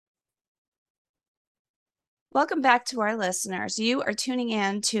Welcome back to our listeners. You are tuning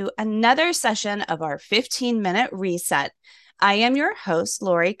in to another session of our 15-minute reset. I am your host,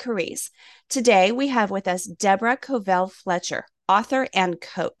 Lori Carice. Today we have with us Deborah Covell Fletcher, author and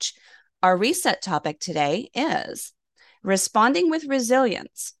coach. Our reset topic today is responding with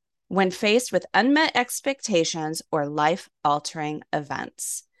resilience when faced with unmet expectations or life-altering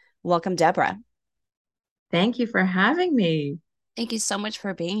events. Welcome, Deborah. Thank you for having me. Thank you so much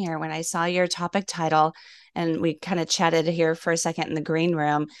for being here. When I saw your topic title and we kind of chatted here for a second in the green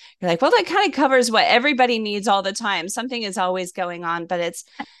room, you're like, well, that kind of covers what everybody needs all the time. Something is always going on, but That's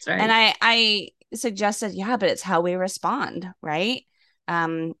and right. I suggested, yeah, but it's how we respond, right?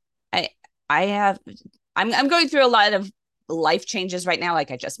 Um, I, I have, I'm going through a lot of life changes right now.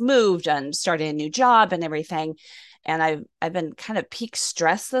 Like I just moved and started a new job and everything. And I've been kind of peak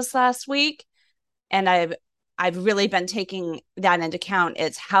stress this last week and I've really been taking that into account.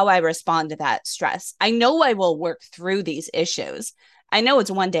 It's how I respond to that stress. I know I will work through these issues. I know it's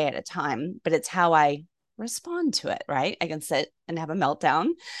one day at a time, but it's how I respond to it, right? I can sit and have a meltdown.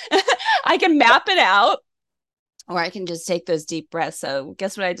 I can map it out, or I can just take those deep breaths. So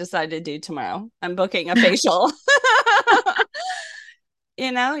guess what I decided to do tomorrow? I'm booking a facial.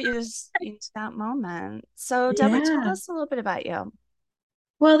 You just into that moment. So Deborah, tell Yeah. us a little bit about you.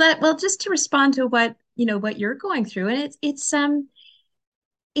 Well, just to respond to what you're going through, and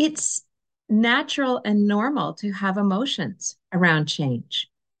it's natural and normal to have emotions around change.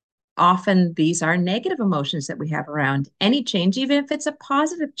 Often these are negative emotions that we have around any change, even if it's a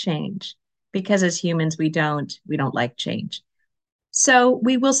positive change, because as humans we don't like change. So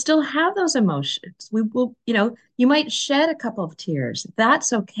we will still have those emotions. We will, you might shed a couple of tears.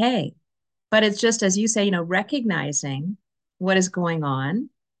 That's okay. But it's just as you say, recognizing what is going on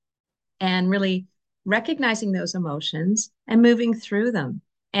and really recognizing those emotions and moving through them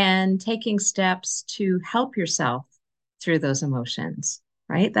and taking steps to help yourself through those emotions,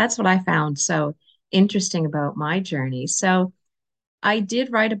 right? That's what I found so interesting about my journey. So I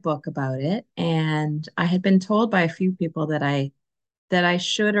did write a book about it, and I had been told by a few people that I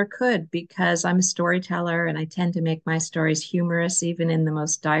should or could because I'm a storyteller and I tend to make my stories humorous even in the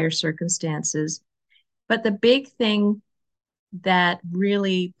most dire circumstances. But the big thing that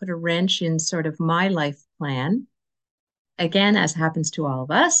really put a wrench in sort of my life plan, again, as happens to all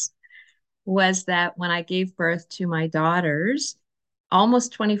of us, was that when I gave birth to my daughters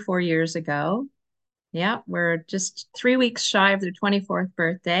almost 24 years ago, yeah, we're just 3 weeks shy of their 24th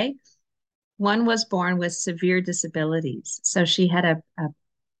birthday. One was born with severe disabilities. So she had a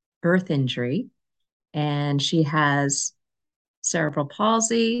birth injury and she has cerebral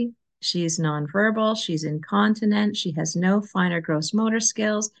palsy. She's nonverbal. She's incontinent. She has no fine or gross motor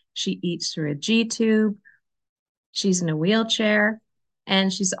skills. She eats through a G tube. She's in a wheelchair.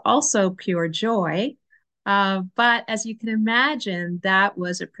 And she's also pure joy. But as you can imagine, that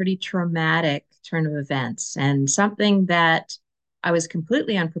was a pretty traumatic turn of events and something that I was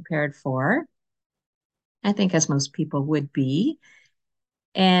completely unprepared for. I think, as most people would be.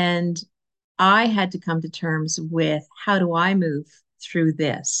 And I had to come to terms with how do I move through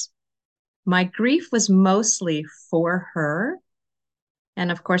this? My grief was mostly for her.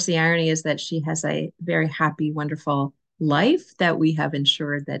 And of course, the irony is that she has a very happy, wonderful life that we have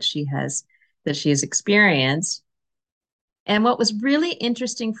ensured that she has experienced. And what was really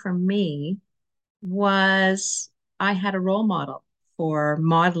interesting for me was I had a role model for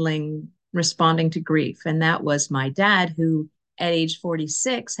modeling responding to grief. And that was my dad, who at age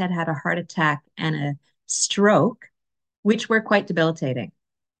 46 had had a heart attack and a stroke, which were quite debilitating.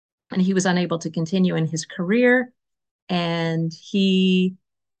 And he was unable to continue in his career. And he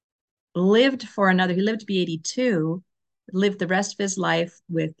lived to be 82, lived the rest of his life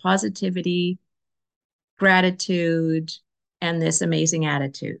with positivity, gratitude, and this amazing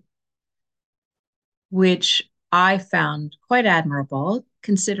attitude, which I found quite admirable,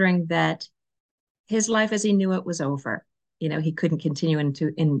 considering that his life as he knew it was over. He couldn't continue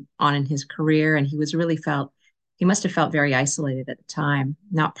on in his career, and he must have felt very isolated at the time,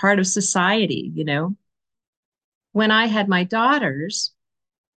 not part of society. When I had my daughters,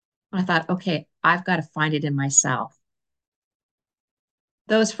 I thought, okay, I've got to find it in myself.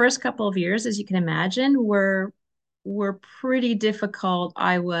 Those first couple of years, as you can imagine, were pretty difficult.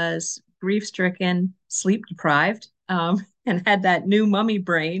 I was grief stricken, sleep deprived, and had that new mummy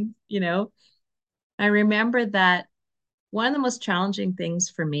brain. I remember that one of the most challenging things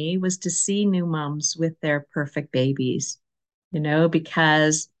for me was to see new moms with their perfect babies,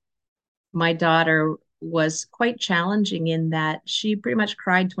 because my daughter was quite challenging in that she pretty much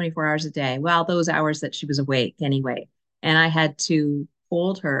cried 24 hours a day. Well, those hours that she was awake anyway. And I had to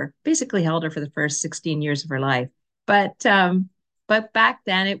hold her, basically held her for the first 16 years of her life. But back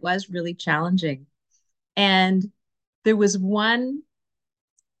then it was really challenging. And there was one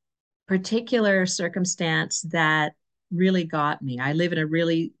particular circumstance that really got me. I live in a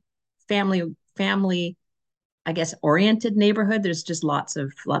really family, I guess, oriented neighborhood. There's just lots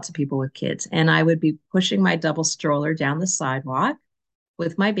of people with kids. And I would be pushing my double stroller down the sidewalk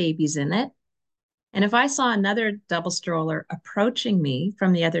with my babies in it. And if I saw another double stroller approaching me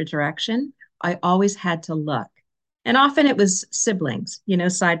from the other direction, I always had to look. And often it was siblings,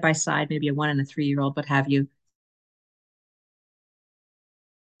 side by side, maybe a 1 and a 3-year-old, what have you.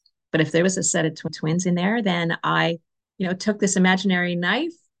 But if there was a set of twins in there, then I, took this imaginary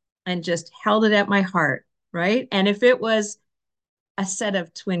knife and just held it at my heart, right? And if it was a set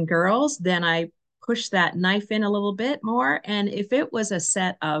of twin girls, then I pushed that knife in a little bit more. And if it was a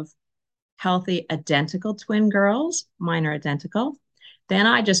set of healthy, identical twin girls, mine are identical, then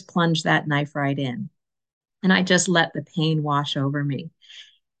I just plunged that knife right in. And I just let the pain wash over me.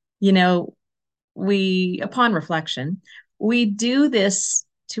 You know, upon reflection, we do this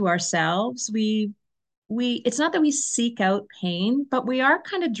to ourselves. It's not that we seek out pain, but we are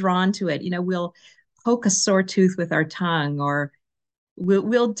kind of drawn to it. We'll poke a sore tooth with our tongue, or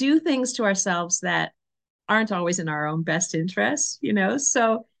we'll do things to ourselves that aren't always in our own best interests.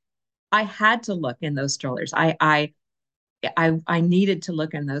 So I had to look in those strollers. I needed to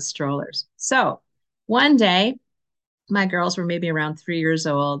look in those strollers. So one day, my girls were maybe around 3 years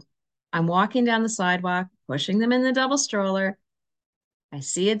old. I'm walking down the sidewalk, pushing them in the double stroller. I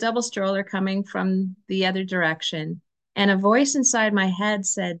see a double stroller coming from the other direction, and a voice inside my head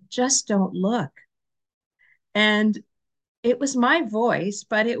said, "Just don't look." And it was my voice,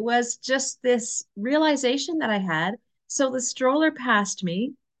 but it was just this realization that I had. So the stroller passed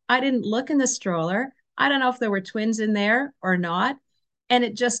me. I didn't look in the stroller. I don't know if there were twins in there or not. And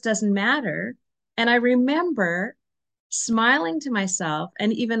it just doesn't matter. And I remember smiling to myself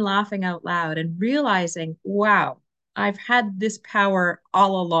and even laughing out loud and realizing, wow, I've had this power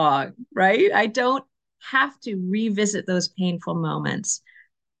all along, right? I don't have to revisit those painful moments.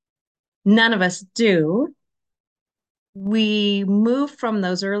 None of us do. We move from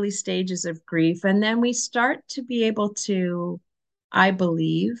those early stages of grief, and then we start to be able to, I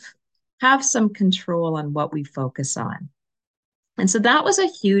believe, have some control on what we focus on. And so that was a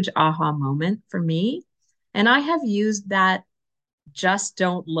huge aha moment for me. And I have used that "just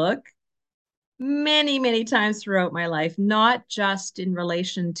don't look" many, many times throughout my life, not just in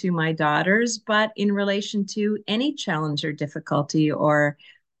relation to my daughters, but in relation to any challenge or difficulty or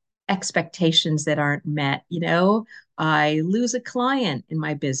expectations that aren't met. I lose a client in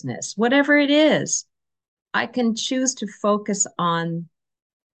my business, whatever it is, I can choose to focus on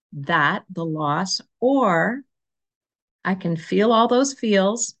that, the loss, or I can feel all those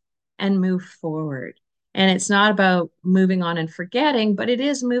feels and move forward. And it's not about moving on and forgetting, but it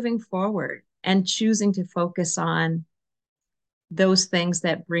is moving forward and choosing to focus on those things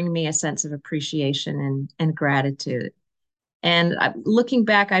that bring me a sense of appreciation and gratitude. And looking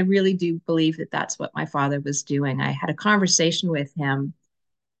back, I really do believe that that's what my father was doing. I had a conversation with him,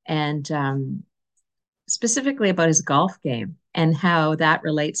 and specifically about his golf game and how that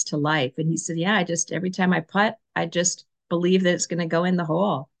relates to life. And he said, "Yeah, every time I putt, I just believe that it's going to go in the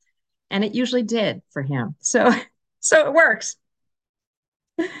hole." And it usually did for him. So, so it works.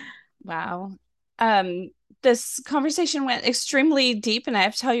 Wow. This conversation went extremely deep, and I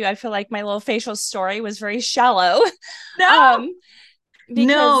have to tell you, I feel like my little facial story was very shallow. No, Um,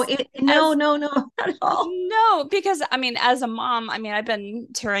 no, because no, as no, no, not at all. no, because I mean, as a mom, I mean, I've been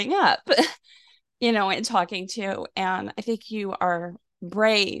tearing up, and talking to, and I think you are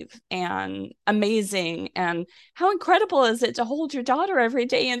brave and amazing. And how incredible is it to hold your daughter every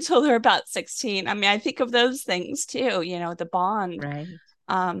day until they're about 16? I mean, I think of those things too, the bond. Right,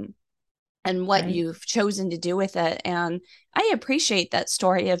 Um, and what right. you've chosen to do with it. And I appreciate that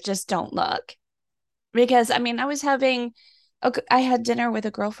story of "just don't look." Because I mean, I had dinner with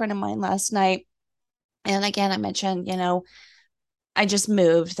a girlfriend of mine last night. And again, I mentioned, I just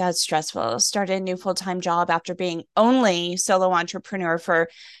moved. That's stressful. Started a new full-time job after being only solo entrepreneur for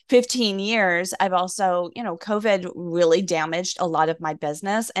 15 years. I've also, COVID really damaged a lot of my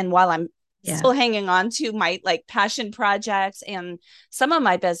business. And while I'm Yeah, still hanging on to my like passion projects and some of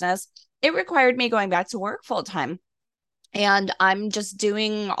my business, it required me going back to work full time. And I'm just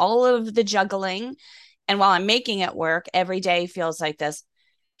doing all of the juggling. And while I'm making it work, every day feels like this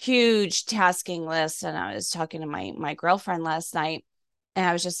huge tasking list. And I was talking to my girlfriend last night, and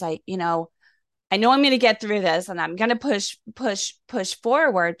I was just like, I know I'm going to get through this, and I'm going to push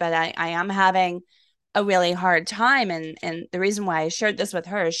forward, but I am having a really hard time. And the reason why I shared this with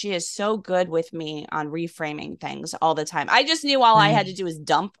her is she is so good with me on reframing things all the time. I just knew all I had to Right. do was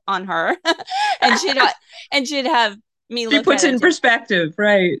dump on her and she'd have me She look puts at it it. in perspective,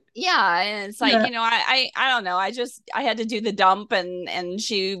 right? Yeah, and it's like, Yeah. I don't know. I had to do the dump, and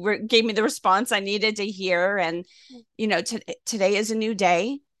gave me the response I needed to hear. And today is a new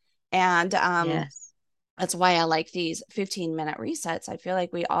day, and Yes. that's why I like these 15-minute resets. I feel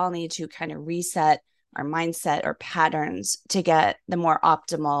like we all need to kind of reset our mindset or patterns to get the more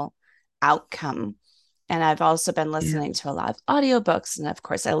optimal outcome. And I've also been Yeah. listening to a lot of audiobooks. And of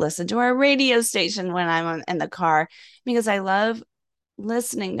course, I listen to our radio station when I'm in the car because I love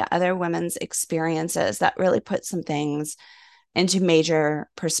listening to other women's experiences that really put some things into major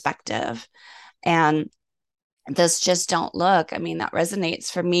perspective. And this just don't look. I mean, that resonates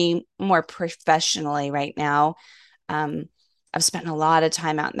for me more professionally right now. Um, I've spent a lot of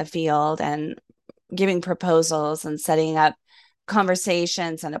time out in the field and giving proposals and setting up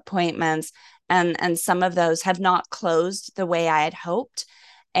conversations and appointments. And some of those have not closed the way I had hoped.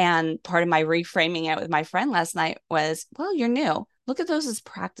 And part of my reframing it with my friend last night was, well, you're new. Look at those as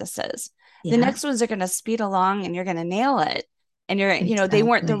practices. The Yeah. next ones are going to speed along and you're going to nail it. And they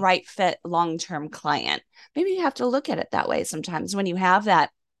weren't the Exactly. right fit long-term client. Maybe you have to look at it that way sometimes when you have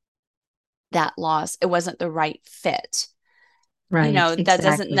that loss, it wasn't the right fit. Right. That doesn't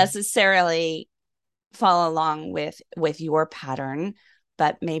Exactly. necessarily follow along with your pattern,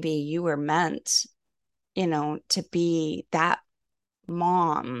 but maybe you were meant, to be that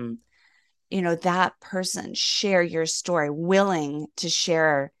mom, that person, share your story, willing to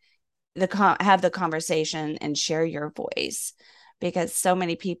share have the conversation and share your voice, because so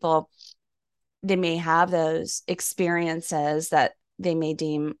many people, they may have those experiences that they may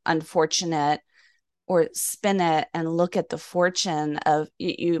deem unfortunate, or spin it and look at the fortune of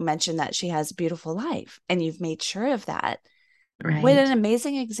you mentioned that she has a beautiful life and you've made sure of that. What an Right.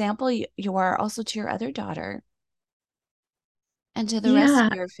 amazing example you are also to your other daughter and to the rest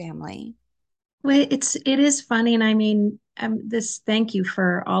of Yeah. your family. Well, it is funny, and I mean, thank you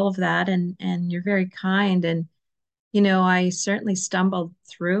for all of that, and you're very kind, and I certainly stumbled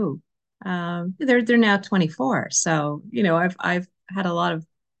through. They're now 24, so I've had a lot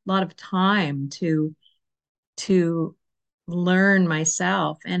of time to learn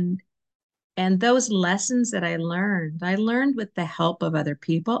myself, and those lessons that I learned with the help of other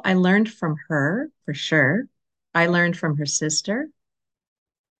people. I learned from her for sure. I learned from her sister,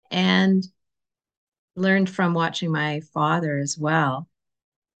 and learned from watching my father as well.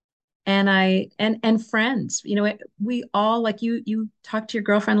 And friends, we all, like you talked to your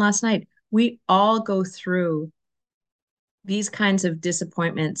girlfriend last night. We all go through these kinds of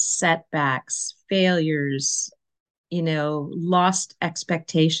disappointments, setbacks, failures, lost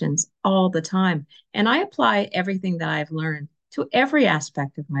expectations all the time. And I apply everything that I've learned to every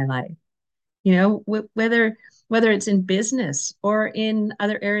aspect of my life. Whether it's in business or in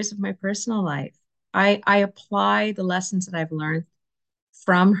other areas of my personal life, I apply the lessons that I've learned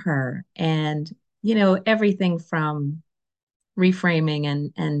from her, and everything from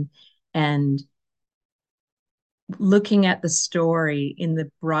reframing and looking at the story in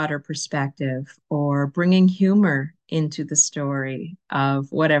the broader perspective, or bringing humor into the story of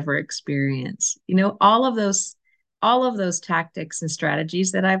whatever experience. All of those tactics and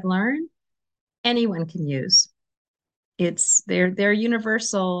strategies that I've learned, anyone can use. They're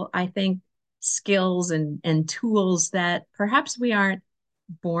universal, I think, skills and tools that perhaps we aren't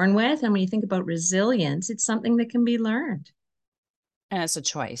born with. And when you think about resilience, it's something that can be learned. And it's a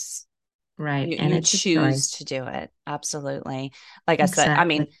choice. Right. And You it's a choose choice. to do it. Absolutely. Like I said, I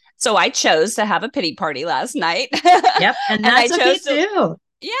mean, Exactly. so I chose to have a pity party last night. Yep. And And I that's okay chose to, too.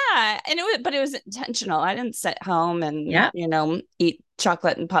 yeah, and but it was intentional. I didn't sit home and, Yep. eat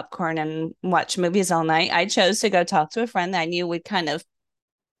chocolate and popcorn and watch movies all night. I chose to go talk to a friend that I knew would kind of,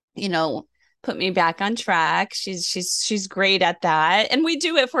 you know, put me back on track. She's great at that. And we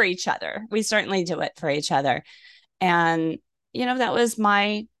do it for each other. We certainly do it for each other. And, that was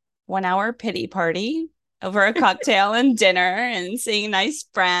my 1 hour pity party over a cocktail and dinner and seeing a nice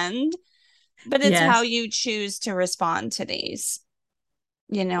friend. But it's how Yes. you choose to respond to these,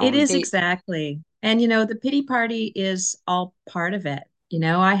 It is the exactly. And the pity party is all part of it.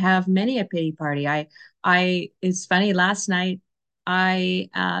 I have many a pity party. It's funny, last night I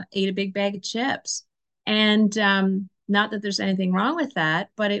ate a big bag of chips. And not that there's anything wrong with that,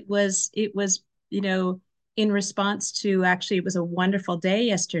 but it was, in response to, actually, it was a wonderful day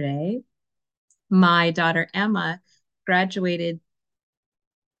yesterday. My daughter Emma graduated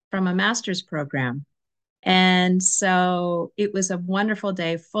from a master's program, And so it was a wonderful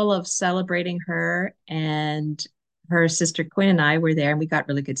day full of celebrating her, and her sister Quinn and I were there, and we got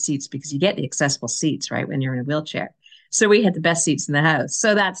really good seats because you get the accessible seats, right, when you're in a wheelchair. So we had the best seats in the house.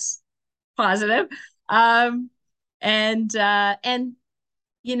 So that's positive. Um, and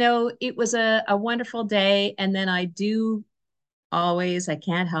it was a wonderful day. And then I do always, I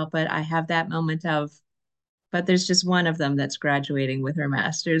can't help it, I have that moment of, but there's just one of them that's graduating with her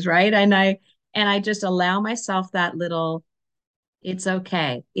master's, right? And I just allow myself that little, it's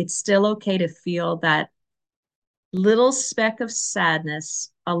okay. It's still okay to feel that little speck of sadness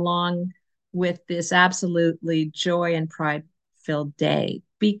along with this absolutely joy and pride filled day,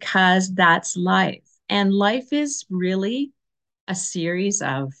 because that's life. And life is really a series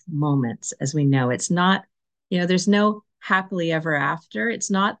of moments, as we know. It's not, there's no happily ever after. It's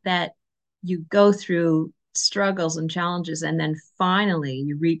not that you go through struggles and challenges and then finally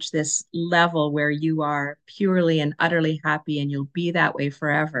you reach this level where you are purely and utterly happy and you'll be that way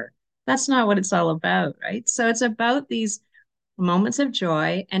forever. That's not what it's all about, right? So it's about these moments of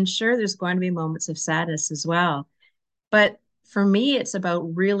joy. And sure, there's going to be moments of sadness as well. But for me, it's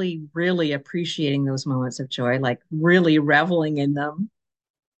about really, really appreciating those moments of joy, like really reveling in them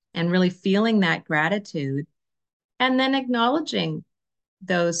and really feeling that gratitude, and then acknowledging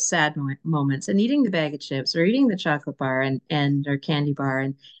those sad moments and eating the bag of chips or eating the chocolate bar and or candy bar,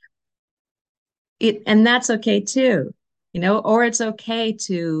 and that's okay too, or it's okay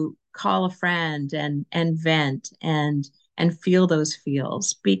to call a friend and vent and feel those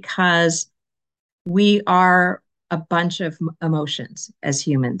feels, because we are a bunch of emotions as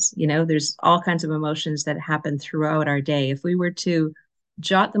humans. There's all kinds of emotions that happen throughout our day. If we were to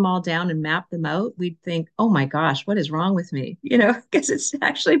jot them all down and map them out, we'd think, oh my gosh, what is wrong with me? Because it's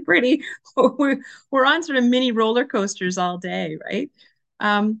actually pretty, we're on sort of mini roller coasters all day, right?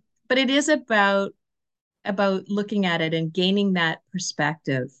 But it is about looking at it and gaining that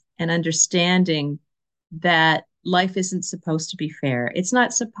perspective and understanding that life isn't supposed to be fair. It's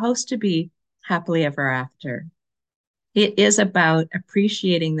not supposed to be happily ever after. It is about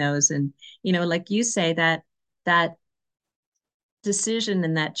appreciating those, and like you say, that decision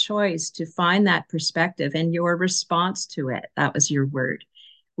and that choice to find that perspective and your response to it. That was your word,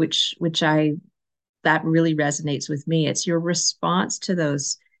 which I that really resonates with me. It's your response to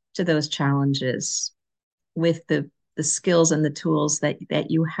those challenges with the skills and the tools that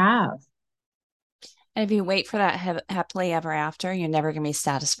you have. And if you wait for that happily ever after, you're never going to be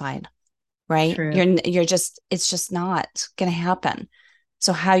satisfied, right? True. You're just, it's just not going to happen.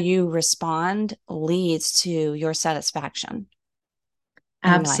 So how you respond leads to your satisfaction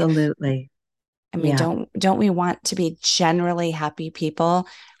in life. Absolutely. I mean, Yeah, don't we want to be generally happy people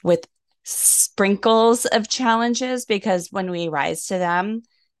with sprinkles of challenges? Because when we rise to them,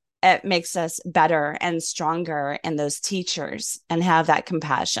 it makes us better and stronger and those teachers and have that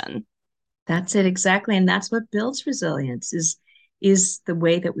compassion. that's it exactly. And that's what builds resilience is the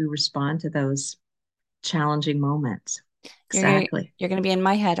way that we respond to those challenging moments. You're Exactly. you're going to be in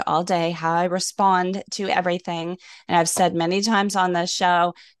my head all day how I respond to everything. And I've said many times on this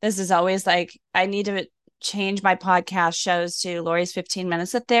show, this is always like I need to change my podcast shows to Lori's 15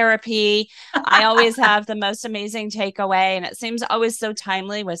 minutes of therapy. I always have the most amazing takeaway, and it seems always so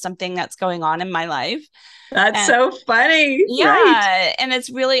timely with something that's going on in my life. That's And so funny. Right. yeah, and it's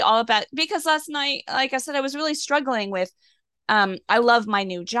really all about because last night, like I said, I was really struggling with I love my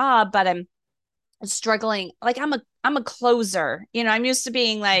new job, but I'm struggling. Like I'm a closer. I'm used to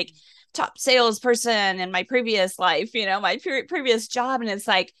being like top salesperson in my previous life, my previous job, and it's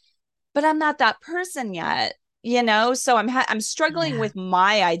like, but I'm not that person yet. So I'm struggling Yeah. with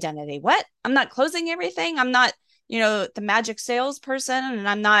my identity. What? I'm not closing everything. I'm not, the magic salesperson, and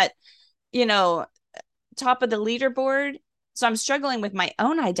I'm not, you know, top of the leaderboard. So I'm struggling with my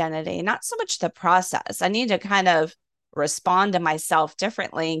own identity, not so much the process. I need to kind of respond to myself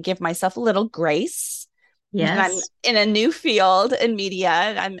differently and give myself a little grace. I'm Yes. in a new field in media.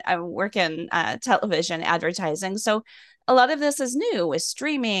 I'm working television advertising, so a lot of this is new with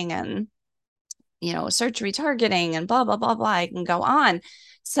streaming and search retargeting and blah blah blah blah. I can go on.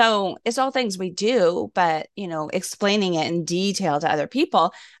 So it's all things we do, but explaining it in detail to other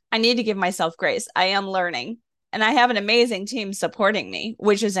people, I need to give myself grace. I am learning. And I have an amazing team supporting me,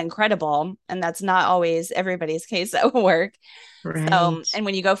 which is incredible. And that's not always everybody's case at work. So, Right. and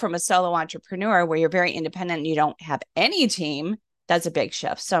when you go from a solo entrepreneur where you're very independent and you don't have any team, that's a big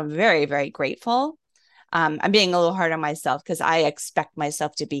shift. So I'm very, very grateful. I'm being a little hard on myself because I expect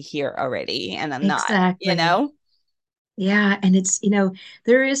myself to be here already and I'm not, you Exactly. know? Yeah. And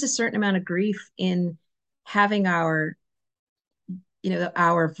there is a certain amount of grief in having our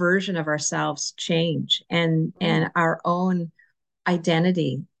our version of ourselves change and Mm. our own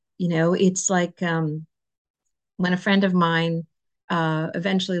identity. It's like when a friend of mine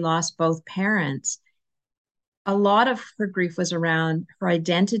eventually lost both parents, a lot of her grief was around her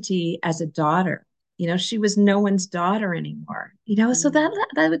identity as a daughter. She was no one's daughter anymore. So that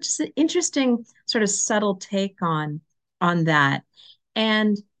Mm. that was just an interesting sort of subtle take on that.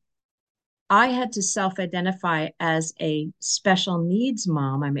 And I had to self-identify as a special needs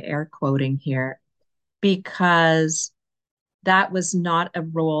mom. I'm air quoting here because that was not a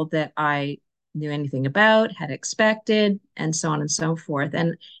role that I knew anything about, had expected, and so on and so forth.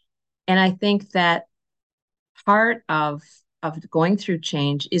 And I think that part of going through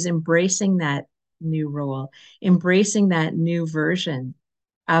change is embracing that new role, embracing that new version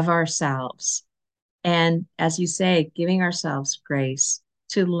of ourselves. And as you say, giving ourselves grace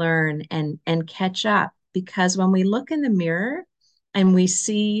to learn and catch up. Because when we look in the mirror and we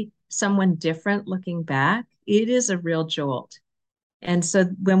see someone different looking back, it is a real jolt. And so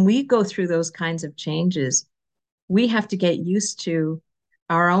when we go through those kinds of changes, we have to get used to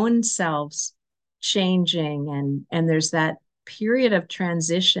our own selves changing, and there's that period of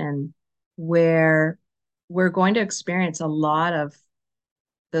transition where we're going to experience a lot of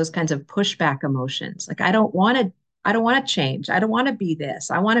those kinds of pushback emotions. Like, I don't want to change. I don't want to be this.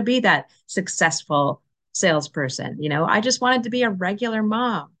 I want to be that successful salesperson. I just wanted to be a regular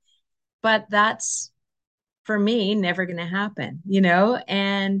mom. But that's, for me, never going to happen.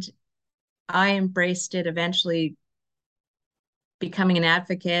 And I embraced it, eventually becoming an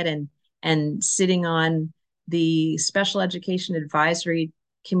advocate and sitting on the special education advisory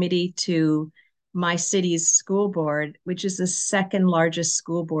committee to my city's school board, which is the second largest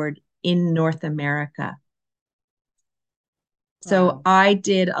school board in North America. So Wow. I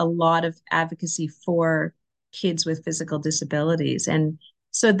did a lot of advocacy for kids with physical disabilities. And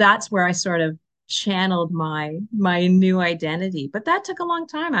so that's where I sort of channeled my new identity. But that took a long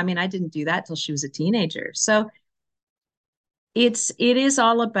time. I mean, I didn't do that till she was a teenager. So it is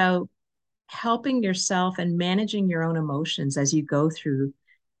all about helping yourself and managing your own emotions as you go through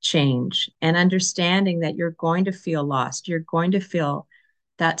change and understanding that you're going to feel lost. You're going to feel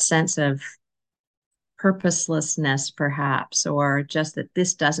that sense of purposelessness, perhaps, or just that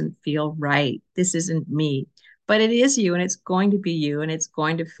this doesn't feel right. This isn't me. But it is you, and it's going to be you, and it's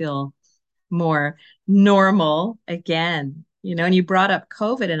going to feel more normal again. And you brought up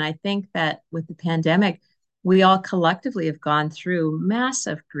COVID, and I think that with the pandemic, we all collectively have gone through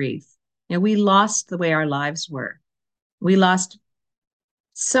massive grief. We lost the way our lives were. We lost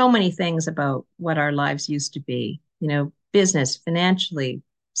so many things about what our lives used to be, business, financially,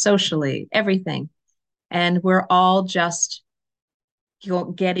 socially, everything. And we're all just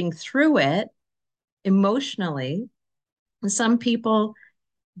getting through it emotionally. And some people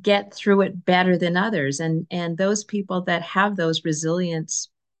get through it better than others. And those people that have those resilience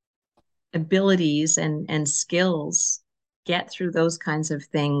abilities and skills get through those kinds of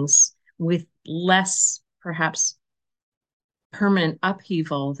things with less, perhaps, permanent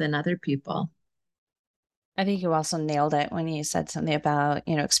upheaval than other people. I think you also nailed it when you said something about,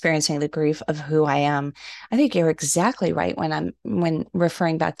 experiencing the grief of who I am. I think you're exactly right when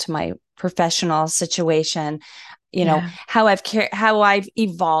referring back to my professional situation, Yeah, how I've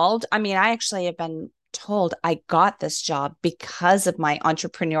evolved. I mean, I actually have been told I got this job because of my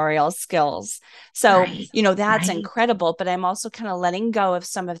entrepreneurial skills. So, right, that's right. incredible, but I'm also kind of letting go of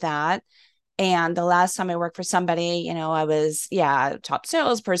some of that. And the last time I worked for somebody, I was, yeah, a top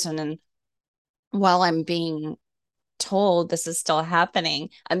salesperson. And while I'm being told this is still happening,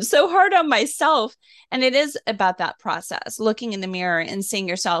 I'm so hard on myself. And it is about that process, looking in the mirror and seeing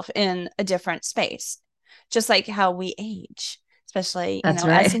yourself in a different space, just like how we age, especially, That's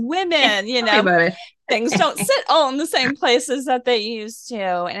as right. women, Tell me about things don't it. sit all in the same places that they used to.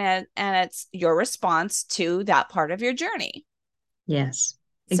 And it's your response to that part of your journey. Yes,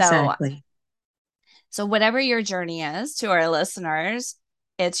 So exactly. So, whatever your journey is, to our listeners,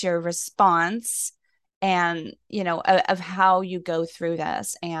 it's your response and, of how you go through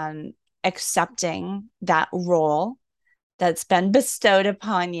this and accepting that role that's been bestowed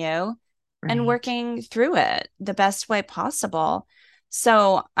upon you and Right. working through it the best way possible.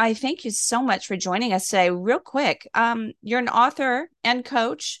 So, I thank you so much for joining us today. Real quick, you're an author and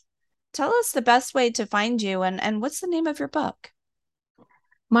coach. Tell us the best way to find you and what's the name of your book?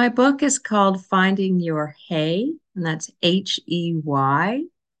 My book is called Finding Your Hey, and that's Hey,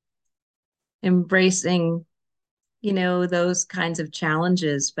 embracing, those kinds of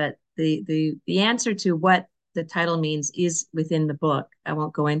challenges. But the answer to what the title means is within the book. I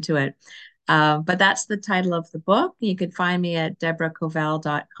won't go into it. But that's the title of the book. You can find me at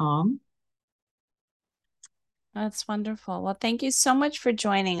deborahcovell.com. That's wonderful. Well, thank you so much for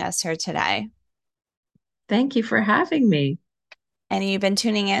joining us here today. Thank you for having me. And you've been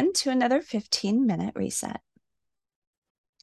tuning in to another 15-minute reset.